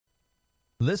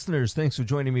Listeners, thanks for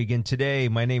joining me again today.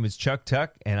 My name is Chuck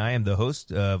Tuck, and I am the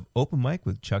host of Open Mic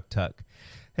with Chuck Tuck.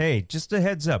 Hey, just a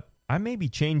heads up, I may be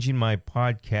changing my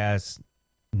podcast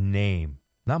name.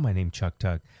 Not my name, Chuck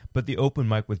Tuck, but the Open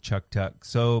Mic with Chuck Tuck.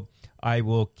 So I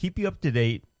will keep you up to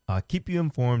date, keep you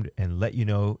informed, and let you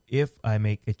know if I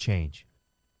make a change.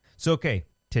 So, okay,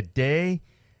 today,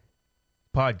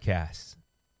 podcast.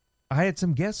 I had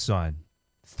some guests on,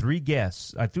 3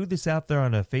 guests. I threw this out there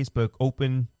on a Facebook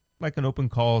open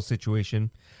call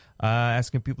situation,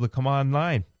 asking people to come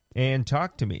online and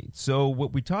talk to me. So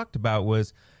what we talked about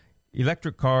was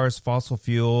electric cars, fossil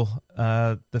fuel,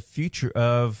 the future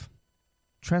of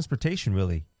transportation,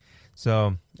 really.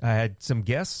 So I had some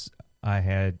guests. I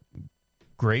had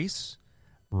Grace,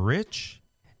 Rich,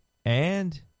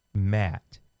 and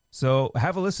Matt. So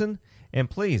have a listen. And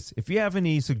please, if you have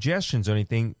any suggestions or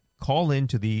anything, call in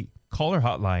to the caller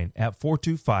hotline at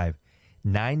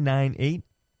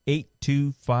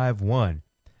 425-998-8251.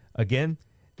 Again,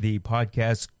 the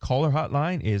podcast caller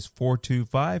hotline is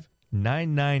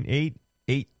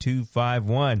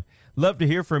 425-998-8251. Love to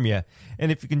hear from you.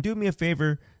 And if you can do me a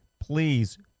favor,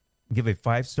 please give a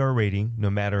 5-star rating no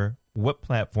matter what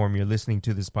platform you're listening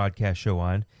to this podcast show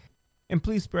on. And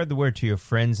please spread the word to your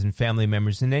friends and family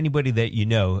members and anybody that you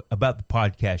know about the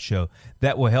podcast show.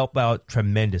 That will help out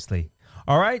tremendously.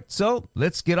 All right, so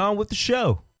let's get on with the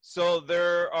show. So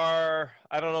there are,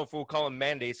 I don't know if we'll call them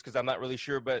mandates because I'm not really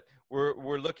sure, but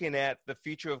we're looking at the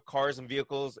future of cars and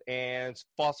vehicles and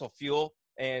fossil fuel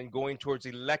and going towards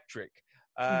electric.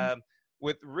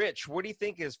 With Rich, what do you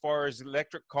think as far as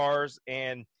electric cars,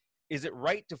 and is it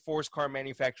right to force car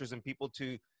manufacturers and people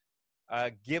to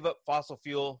give up fossil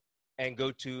fuel and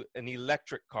go to an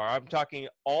electric car? I'm talking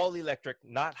all electric,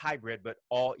 not hybrid, but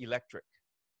all electric.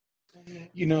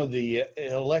 You know, the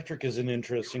electric is an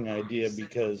interesting idea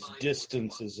because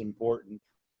distance is important.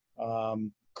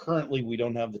 Currently, we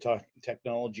don't have the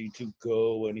technology to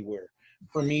go anywhere.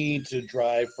 For me to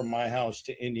drive from my house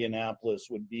to Indianapolis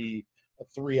would be a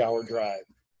 3-hour drive.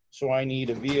 So I need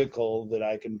a vehicle that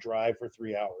I can drive for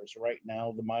 3 hours. Right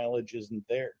now, the mileage isn't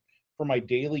there. For my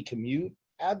daily commute,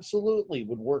 absolutely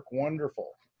would work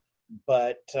wonderful.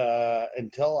 But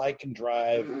until I can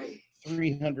drive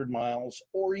 300 miles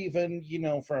or even,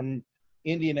 from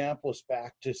Indianapolis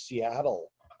back to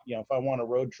Seattle, if I want a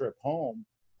road trip home,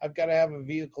 I've got to have a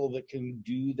vehicle that can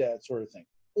do that sort of thing.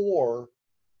 Or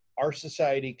our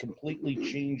society completely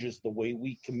changes the way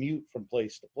we commute from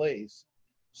place to place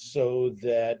so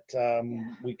that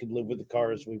we can live with the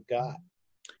cars we've got.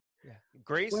 Yeah.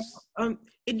 Grace? Well,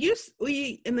 in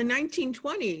the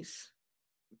 1920s,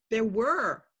 there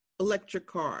were electric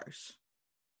cars.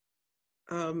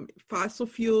 Fossil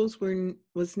fuels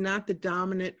was not the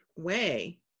dominant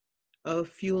way of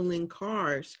fueling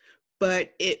cars,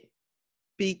 but it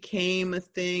became a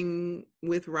thing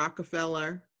with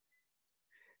Rockefeller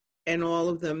and all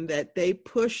of them that they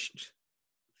pushed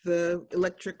the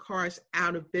electric cars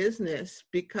out of business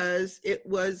because it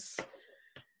was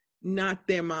not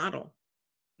their model.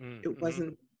 Mm-hmm. It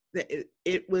wasn't,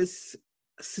 it was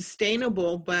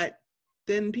sustainable, but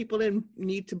then people didn't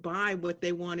need to buy what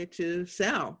they wanted to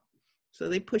sell. So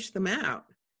they pushed them out.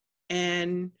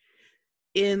 And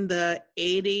in the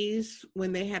 80s,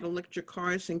 when they had electric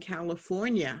cars in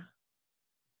California,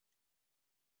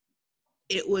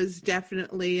 it was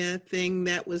definitely a thing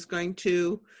that was going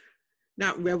to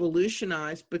not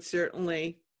revolutionize, but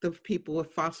certainly the people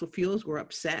with fossil fuels were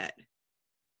upset.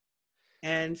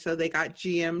 And so they got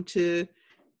GM to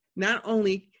not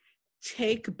only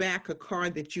take back a car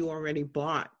that you already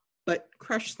bought, but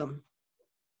crush them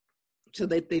so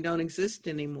that they don't exist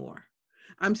anymore.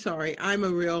 I'm sorry, I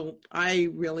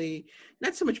really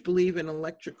not so much believe in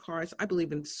electric cars, I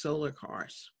believe in solar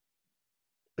cars.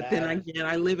 But then again,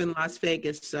 I live in Las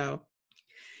Vegas, so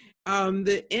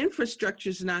the infrastructure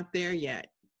is not there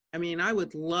yet. I mean, I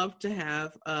would love to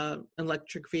have an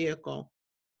electric vehicle,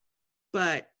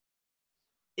 but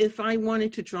if I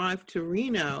wanted to drive to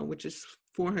Reno, which is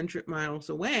 400 miles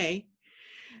away,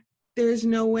 there's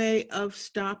no way of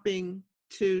stopping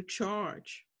to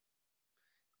charge.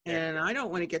 And I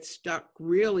don't want to get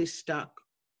really stuck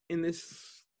in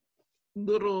this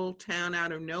little town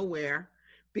out of nowhere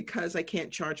because I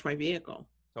can't charge my vehicle.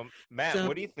 So, Matt,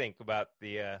 what do you think about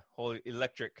the whole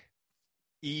electric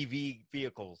EV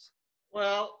vehicles?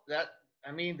 Well, the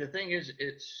thing is,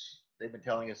 they've been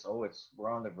telling us,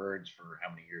 we're on the verge for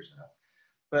how many years now?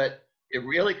 But it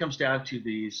really comes down to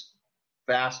these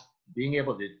being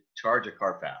able to charge a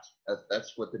car fast.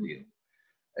 That's what the deal.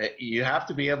 You have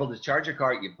to be able to charge a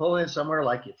car. You pull in somewhere,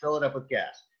 like you fill it up with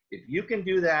gas. If you can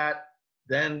do that,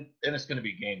 then it's going to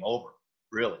be game over.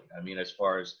 really. I mean, as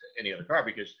far as any other car,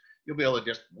 because you'll be able to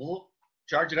just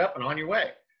charge it up and on your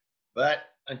way. But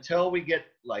until we get,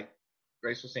 like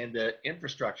Grace was saying, the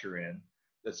infrastructure in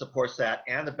that supports that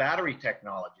and the battery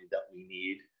technology that we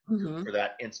need for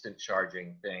that instant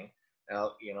charging thing.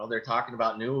 Now, they're talking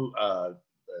about new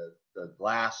the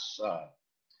glass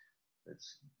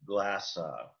it's glass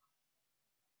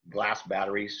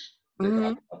batteries. They're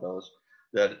talking about those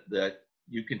that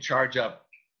you can charge up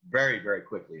very, very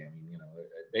quickly. I mean,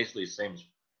 basically the same as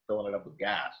filling it up with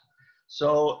gas.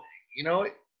 So,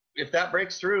 if that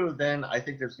breaks through, then I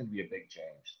think there's going to be a big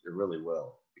change. There really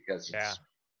will, because it's,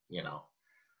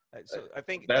 so I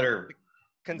think better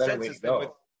consensus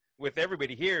with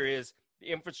everybody here is the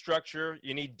infrastructure.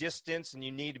 You need distance, and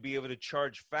you need to be able to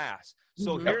charge fast.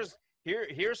 So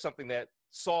here's something that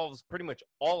solves pretty much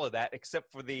all of that,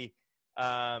 except for the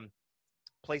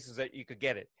places that you could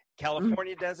get it.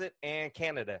 California does it, and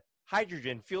Canada.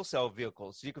 Hydrogen fuel cell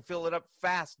vehicles. You can fill it up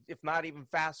fast, if not even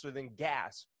faster than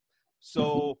gas.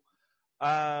 So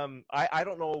I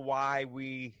don't know why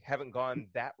we haven't gone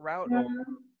that route or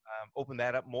opened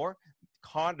that up more.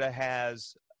 Honda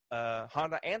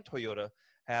and Toyota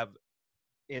have,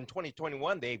 in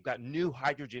 2021, they've got new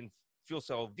hydrogen fuel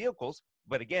cell vehicles.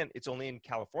 But again, it's only in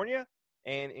California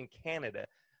and in Canada.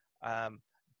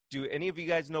 Do any of you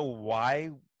guys know why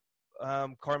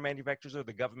car manufacturers or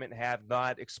the government have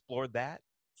not explored that?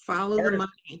 Follow the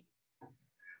money.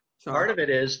 Part of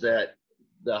it is that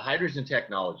the hydrogen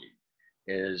technology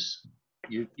is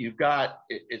you've got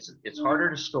it's harder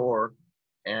to store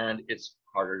and it's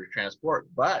harder to transport.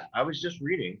 But I was just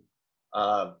reading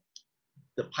the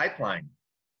pipelines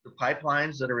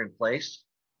that are in place.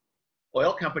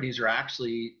 Oil companies are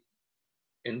actually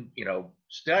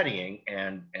studying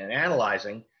and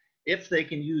analyzing if they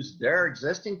can use their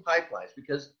existing pipelines,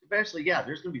 because eventually,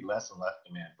 there's going to be less and less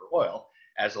demand for oil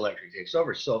as electric takes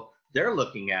over. So they're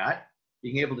looking at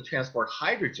being able to transport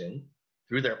hydrogen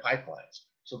through their pipelines.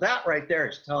 So that right there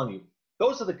is telling you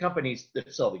those are the companies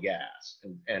that sell the gas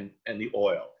and the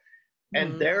oil.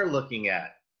 And they're looking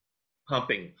at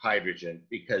pumping hydrogen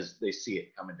because they see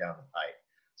it coming down the pipe.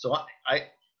 So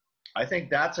I think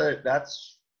that's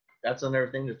another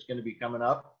thing that's going to be coming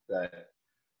up, that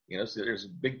so there's a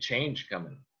big change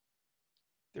coming.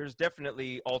 There's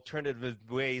definitely alternative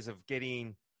ways of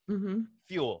getting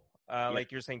fuel,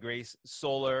 like you're saying, Grace.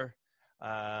 Solar,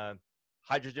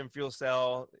 hydrogen fuel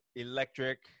cell,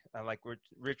 electric, like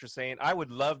Rich was saying. I would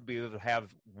love to be able to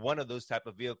have one of those type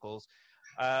of vehicles.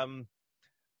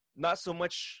 Not so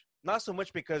much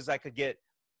because I could get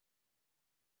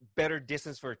better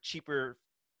distance for a cheaper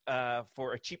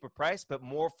price, but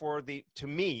more to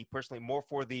me personally, more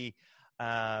for the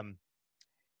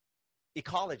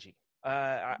ecology.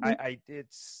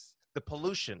 It's the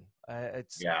pollution.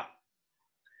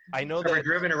 I know that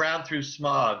driven around through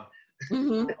smog.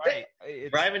 Right.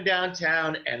 Driving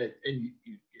downtown and you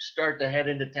start to head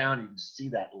into town, you can see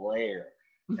that layer,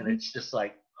 and it's just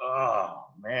like, oh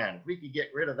man, if we could get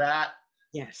rid of that,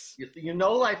 yes,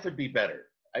 life would be better.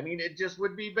 I mean, it just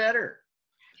would be better.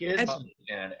 Kids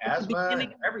and asthma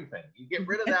and everything. You get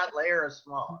rid of that layer of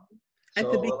smog. At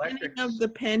the beginning of the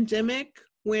pandemic,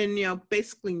 when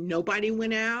basically nobody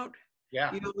went out,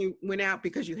 you only went out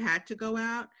because you had to go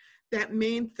out. That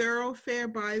main thoroughfare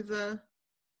by the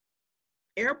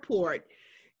airport,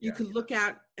 you could look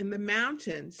out in the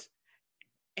mountains,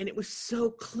 and it was so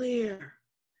clear.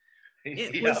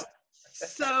 It was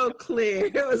so clear.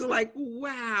 It was like,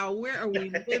 wow, where are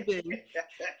we living?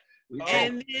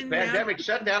 And then the pandemic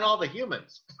shut down all the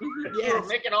humans. Yes. We're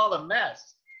making all the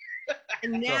mess.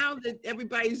 And now that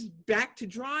everybody's back to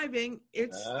driving,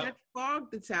 it's that fog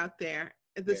that's out there,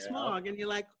 the smog, and you're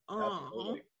like,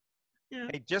 oh. Yeah.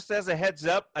 Hey, just as a heads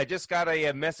up, I just got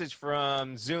a message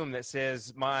from Zoom that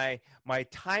says my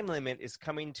time limit is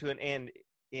coming to an end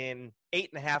in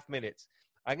 8.5 minutes.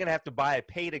 I'm going to have to buy a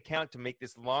paid account to make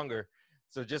this longer.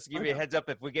 So just to give you a heads up,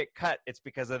 if we get cut, it's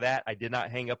because of that. I did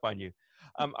not hang up on you.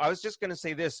 I was just going to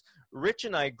say this. Rich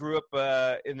and I grew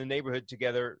up in the neighborhood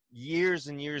together years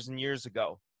and years and years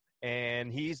ago.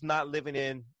 And he's not living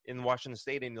in Washington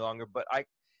State any longer, but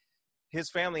his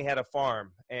family had a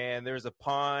farm, and there's a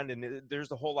pond, and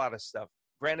there's a whole lot of stuff.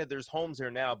 Granted, there's homes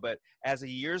there now, but as the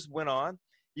years went on,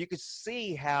 you could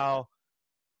see how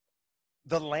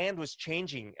the land was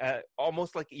changing,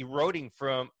 almost like eroding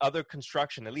from other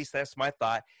construction. At least that's my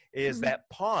thought, is that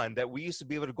pond that we used to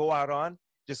be able to go out on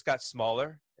just got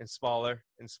smaller and smaller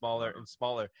and smaller and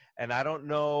smaller. And I don't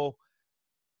know,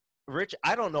 Rich,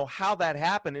 I don't know how that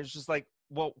happened. It's just like,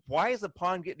 well, why is the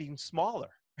pond getting smaller?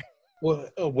 Well,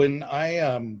 when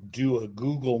I do a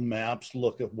Google Maps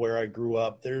look at where I grew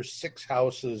up, there's 6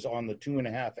 houses on the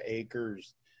 2.5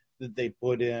 acres that they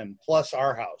put in, plus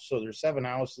our house. So there's 7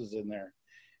 houses in there.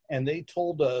 And they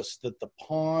told us that the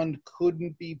pond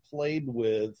couldn't be played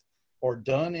with or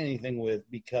done anything with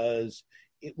because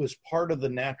it was part of the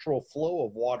natural flow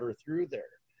of water through there.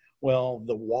 Well,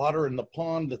 the water in the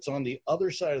pond that's on the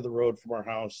other side of the road from our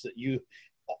house,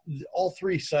 all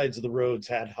 3 sides of the roads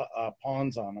had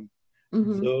ponds on them.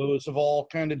 Mhm. Those have all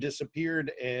kind of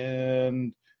disappeared,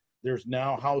 and there's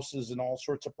now houses and all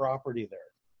sorts of property there.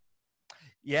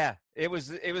 Yeah, it was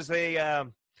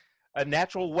a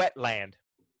natural wetland.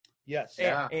 Yes.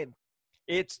 Yeah. And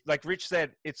it's like Rich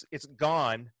said, it's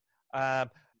gone.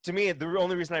 To me, the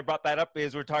only reason I brought that up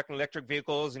is we're talking electric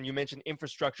vehicles, and you mentioned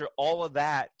infrastructure. All of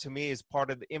that, to me, is part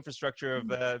of the infrastructure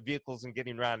of vehicles and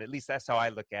getting around. At least that's how I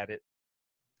look at it.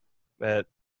 But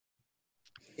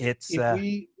it's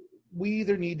We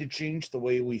either need to change the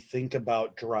way we think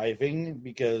about driving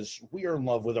because we are in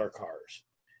love with our cars.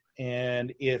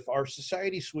 And if our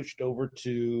society switched over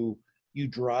to you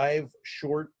drive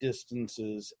short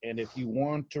distances, and if you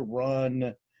want to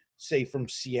run, say, from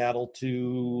Seattle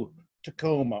to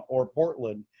Tacoma or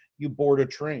Portland, you board a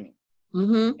train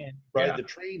Mhm. and ride Yeah. the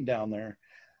train down there.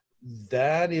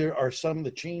 That are some of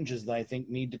the changes that I think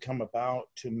need to come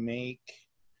about to make,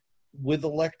 with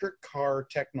electric car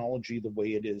technology the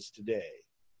way it is today,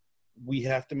 we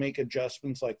have to make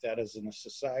adjustments like that as in a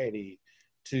society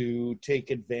to take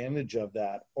advantage of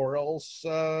that, or else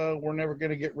we're never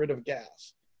going to get rid of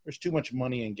gas. There's too much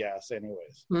money in gas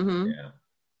anyways. Mhm. Yeah.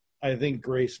 I think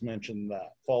Grace mentioned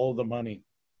that. Follow the money.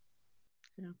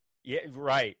 yeah,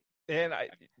 right. And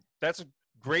that's a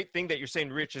great thing that you're saying,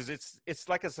 Rich. Is it's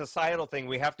like a societal thing.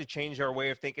 We have to change our way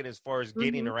of thinking as far as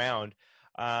getting Mhm. around.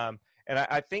 And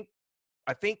I think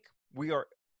we are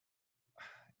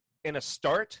in a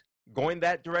start going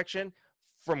that direction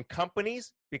from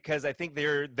companies, because I think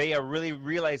they are really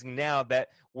realizing now that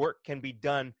work can be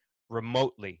done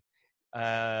remotely.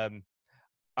 For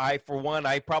one,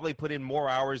 I probably put in more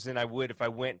hours than I would if I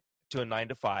went to a 9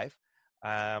 to 5.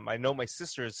 I know my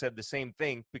sister has said the same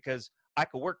thing because I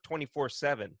could work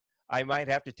 24/7. I might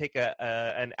have to take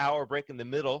an hour break in the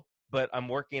middle, but I'm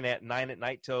working at 9 at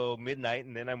night till midnight,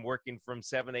 and then I'm working from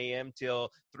 7 a.m.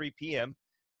 till 3 p.m.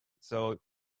 So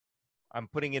I'm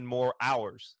putting in more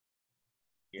hours.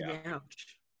 Yeah.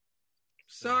 Ouch.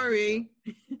 Sorry.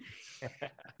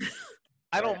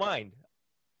 I don't mind.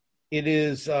 It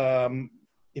is,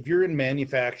 if you're in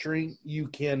manufacturing, you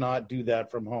cannot do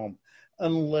that from home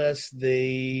unless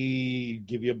they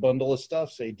give you a bundle of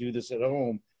stuff, say, do this at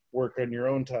home, work on your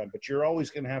own time. But you're always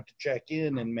going to have to check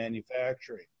in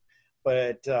manufacturing.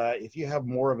 But if you have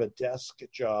more of a desk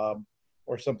job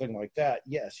or something like that,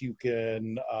 yes, you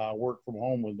can work from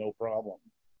home with no problem.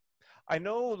 I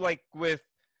know, like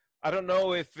I don't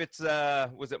know if it's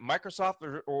was it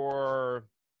Microsoft or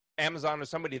Amazon or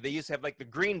somebody. They used to have like the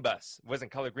green bus. It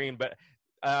wasn't color green, but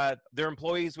their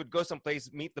employees would go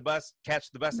someplace, meet the bus, catch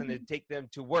the bus, and it'd take them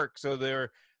to work. So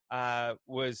there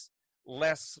was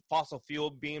less fossil fuel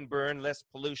being burned, less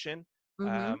pollution.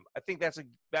 Mhm. I think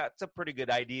that's a pretty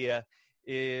good idea.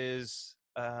 Is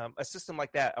a system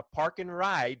like that, a park and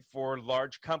ride for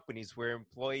large companies where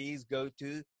employees go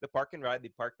to the park and ride, they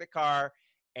park the car,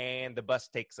 and the bus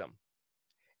takes them,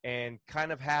 and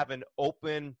kind of have an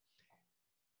open.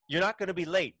 You're not going to be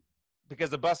late because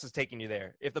the bus is taking you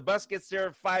there. If the bus gets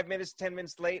there 5 minutes, 10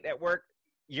 minutes late at work,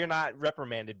 you're not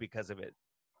reprimanded because of it.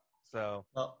 So,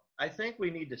 Well, I think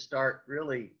we need to start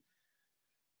really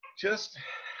just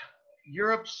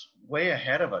Europe's way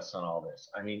ahead of us on all this.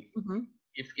 I mean, Mhm.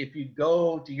 if you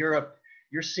go to Europe,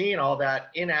 you're seeing all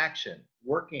that in action,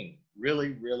 working really,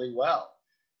 really well.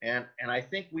 And I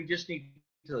think we just need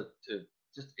to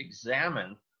just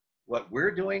examine what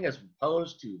we're doing as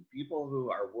opposed to people who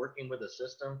are working with a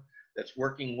system that's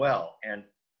working well, and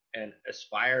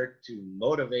aspire to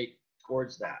motivate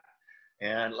towards that.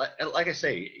 And like I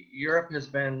say, Europe has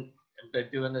been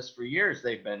doing this for years.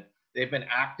 They've been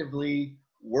actively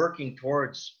working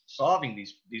towards solving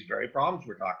these very problems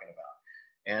we're talking about.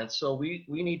 And so we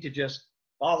need to just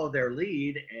follow their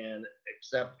lead and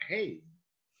accept, hey,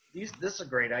 this is a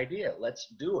great idea. Let's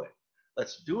do it.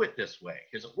 Let's do it this way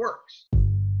because it works.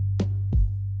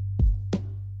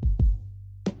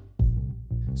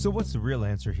 So what's the real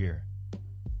answer here?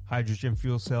 Hydrogen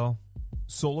fuel cell,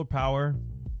 solar power,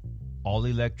 all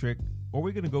electric, or are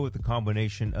we going to go with the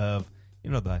combination of,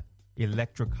 the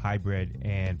electric hybrid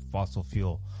and fossil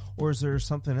fuel? Or is there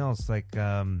something else like,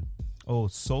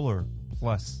 solar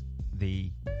plus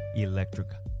the electric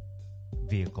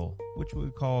vehicle, which we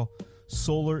call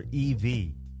solar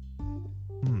EV?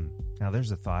 Now,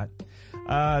 there's a thought.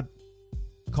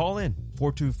 Call in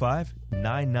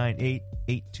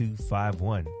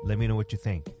 425-998-8251. Let me know what you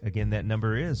think. Again, that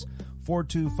number is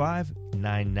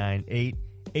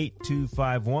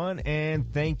 425-998-8251.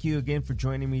 And thank you again for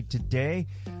joining me today.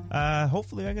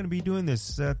 Hopefully, I'm going to be doing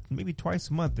this maybe twice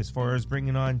a month as far as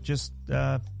bringing on just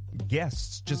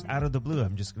guests just out of the blue.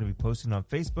 I'm just going to be posting on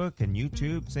Facebook and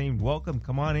YouTube saying, welcome,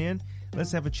 come on in.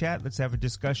 Let's have a chat. Let's have a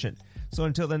discussion. So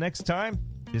until the next time,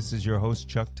 this is your host,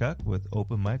 Chuck Tuck, with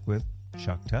Open Mic with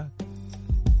Chuck Tuck.